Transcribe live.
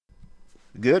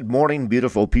Good morning,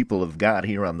 beautiful people of God,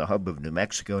 here on the hub of New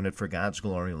Mexico and at For God's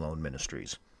Glory Alone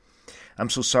Ministries. I'm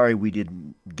so sorry we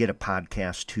didn't get a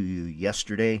podcast to you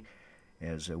yesterday,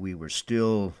 as we were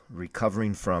still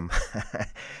recovering from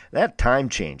that time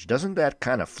change. Doesn't that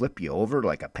kind of flip you over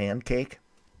like a pancake?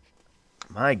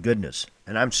 My goodness.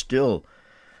 And I'm still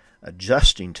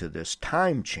adjusting to this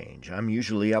time change. I'm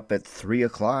usually up at 3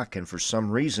 o'clock, and for some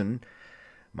reason,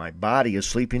 my body is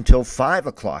sleeping till 5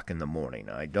 o'clock in the morning.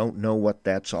 I don't know what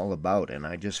that's all about, and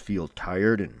I just feel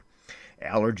tired, and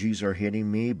allergies are hitting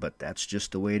me, but that's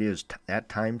just the way it is. That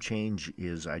time change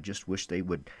is, I just wish they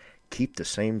would keep the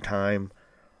same time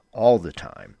all the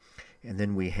time. And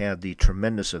then we had the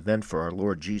tremendous event for our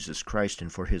Lord Jesus Christ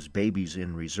and for his babies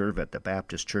in reserve at the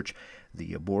Baptist Church,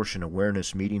 the abortion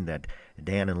awareness meeting that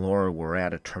Dan and Laura were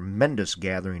at, a tremendous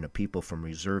gathering of people from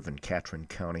Reserve in Catron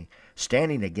County,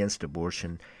 standing against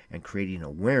abortion and creating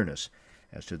awareness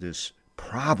as to this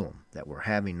problem that we're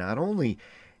having not only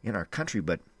in our country,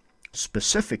 but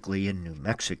specifically in New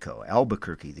Mexico,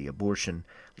 Albuquerque, the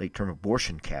late-term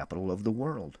abortion capital of the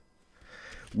world.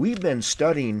 We've been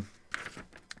studying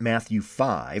Matthew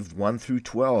 5, 1 through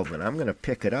 12, and I'm going to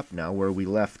pick it up now where we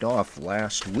left off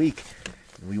last week.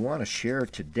 We want to share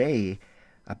today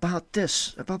about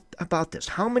this.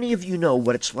 How many of you know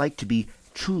what it's like to be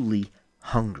truly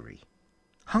hungry?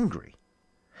 Hungry.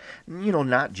 You know,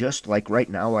 not just like right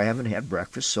now I haven't had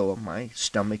breakfast, so my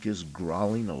stomach is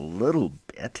growling a little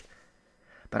bit.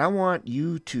 But I want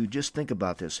you to just think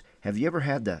about this. Have you ever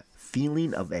had the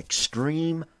feeling of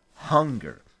extreme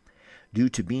hunger due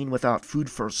to being without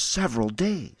food for several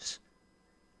days?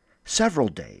 Several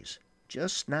days.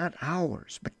 Just not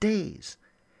hours, but days.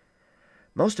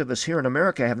 Most of us here in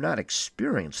America have not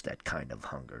experienced that kind of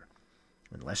hunger,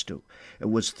 unless it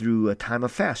was through a time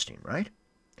of fasting, right?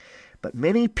 But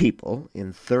many people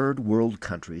in third world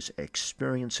countries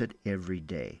experience it every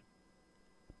day.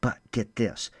 But get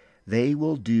this, they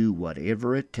will do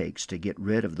whatever it takes to get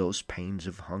rid of those pains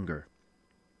of hunger.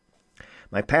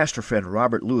 My pastor friend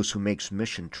Robert Lewis, who makes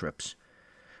mission trips,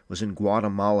 was in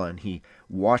Guatemala, and he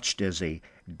watched as a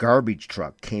garbage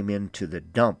truck came into the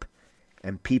dump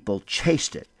and people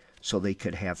chased it so they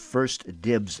could have first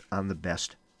dibs on the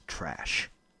best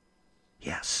trash.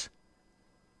 Yes.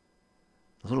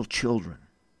 Little children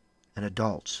and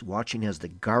adults watching as the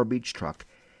garbage truck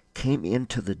came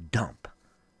into the dump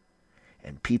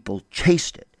and people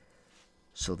chased it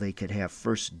so they could have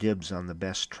first dibs on the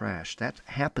best trash. That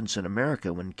happens in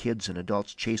America when kids and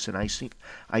adults chase an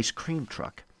ice cream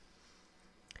truck.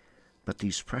 But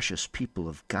these precious people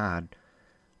of God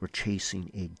were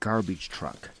chasing a garbage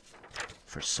truck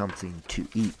for something to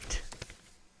eat.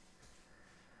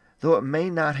 Though it may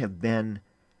not have been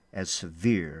as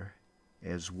severe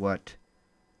as what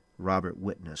Robert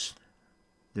witnessed,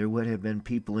 there would have been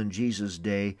people in Jesus'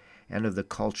 day and of the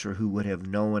culture who would have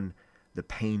known the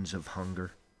pains of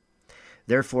hunger.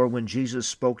 Therefore, when Jesus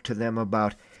spoke to them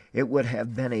about it, would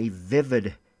have been a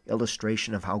vivid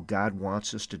illustration of how God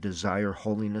wants us to desire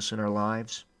holiness in our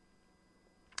lives.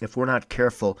 If we're not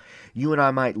careful, you and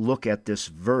I might look at this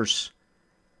verse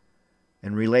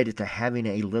and relate it to having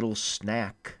a little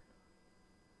snack.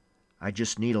 I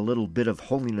just need a little bit of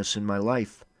holiness in my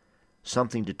life,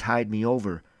 something to tide me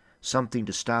over, something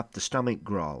to stop the stomach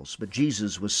growls. But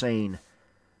Jesus was saying,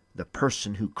 the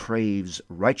person who craves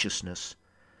righteousness,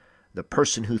 the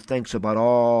person who thinks about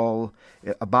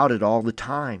it all the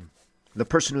time, the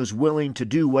person who's willing to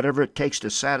do whatever it takes to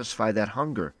satisfy that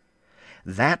hunger,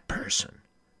 that person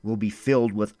will be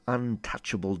filled with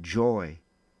untouchable joy.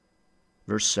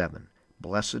 Verse 7,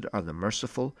 Blessed are the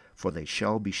merciful, for they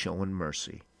shall be shown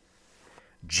mercy.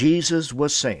 Jesus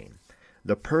was saying,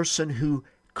 the person who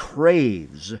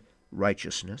craves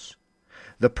righteousness,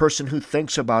 the person who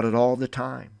thinks about it all the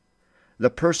time, the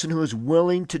person who is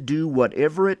willing to do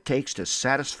whatever it takes to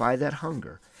satisfy that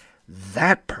hunger,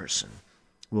 that person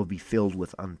will be filled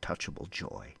with untouchable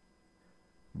joy.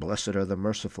 Blessed are the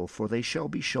merciful, for they shall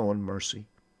be shown mercy.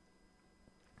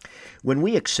 When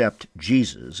we accept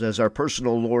Jesus as our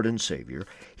personal Lord and Savior,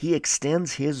 He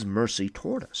extends His mercy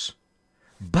toward us.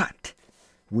 But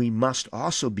we must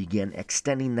also begin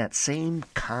extending that same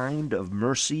kind of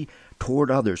mercy toward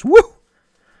others. Woo!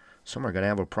 Some are going to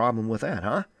have a problem with that,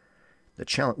 huh? The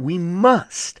challenge. We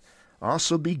must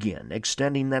also begin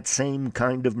extending that same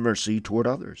kind of mercy toward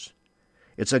others.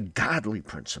 It's a godly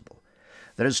principle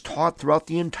that is taught throughout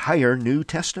the entire New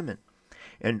Testament.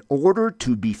 In order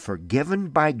to be forgiven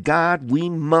by God, we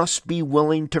must be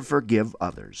willing to forgive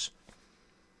others.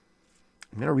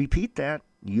 I'm going to repeat that.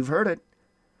 You've heard it.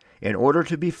 In order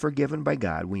to be forgiven by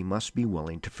God, we must be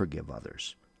willing to forgive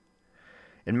others.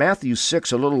 In Matthew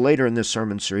 6, a little later in this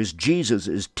sermon series, Jesus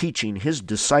is teaching his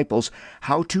disciples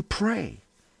how to pray.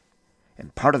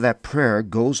 And part of that prayer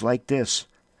goes like this: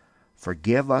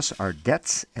 "Forgive us our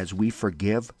debts as we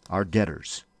forgive our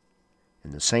debtors,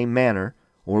 in the same manner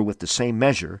or with the same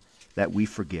measure that we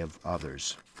forgive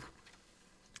others."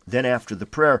 Then after the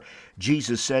prayer,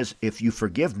 Jesus says, "If you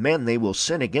forgive men, they will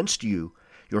sin against you.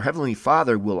 Your heavenly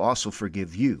Father will also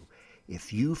forgive you.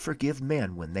 If you forgive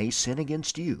men when they sin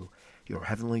against you, your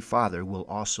heavenly Father will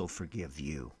also forgive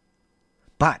you.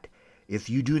 But if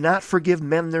you do not forgive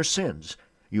men their sins,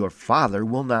 your Father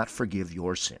will not forgive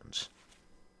your sins."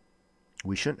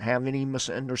 We shouldn't have any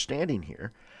misunderstanding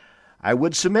here. I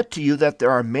would submit to you that there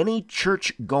are many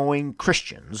church-going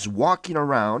Christians walking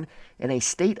around in a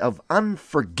state of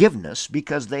unforgiveness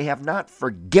because they have not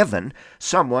forgiven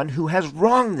someone who has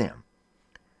wronged them.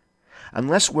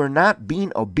 Unless we're not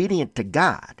being obedient to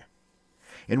God,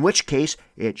 in which case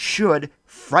it should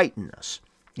frighten us.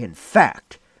 In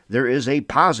fact, there is a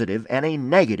positive and a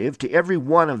negative to every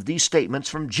one of these statements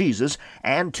from Jesus,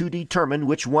 and to determine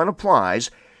which one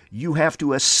applies, you have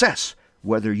to assess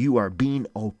whether you are being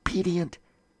obedient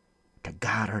to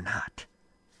God or not.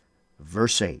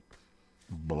 Verse 8,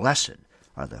 "Blessed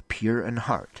are the pure in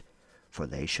heart, for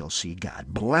they shall see God."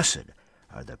 Blessed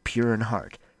are the pure in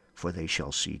heart, for they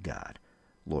shall see God.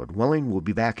 Lord willing, we'll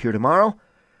be back here tomorrow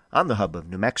on the Hub of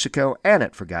New Mexico and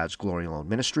at For God's Glory Alone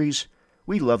Ministries.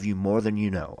 We love you more than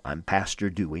you know. I'm Pastor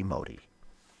Dewey Modi.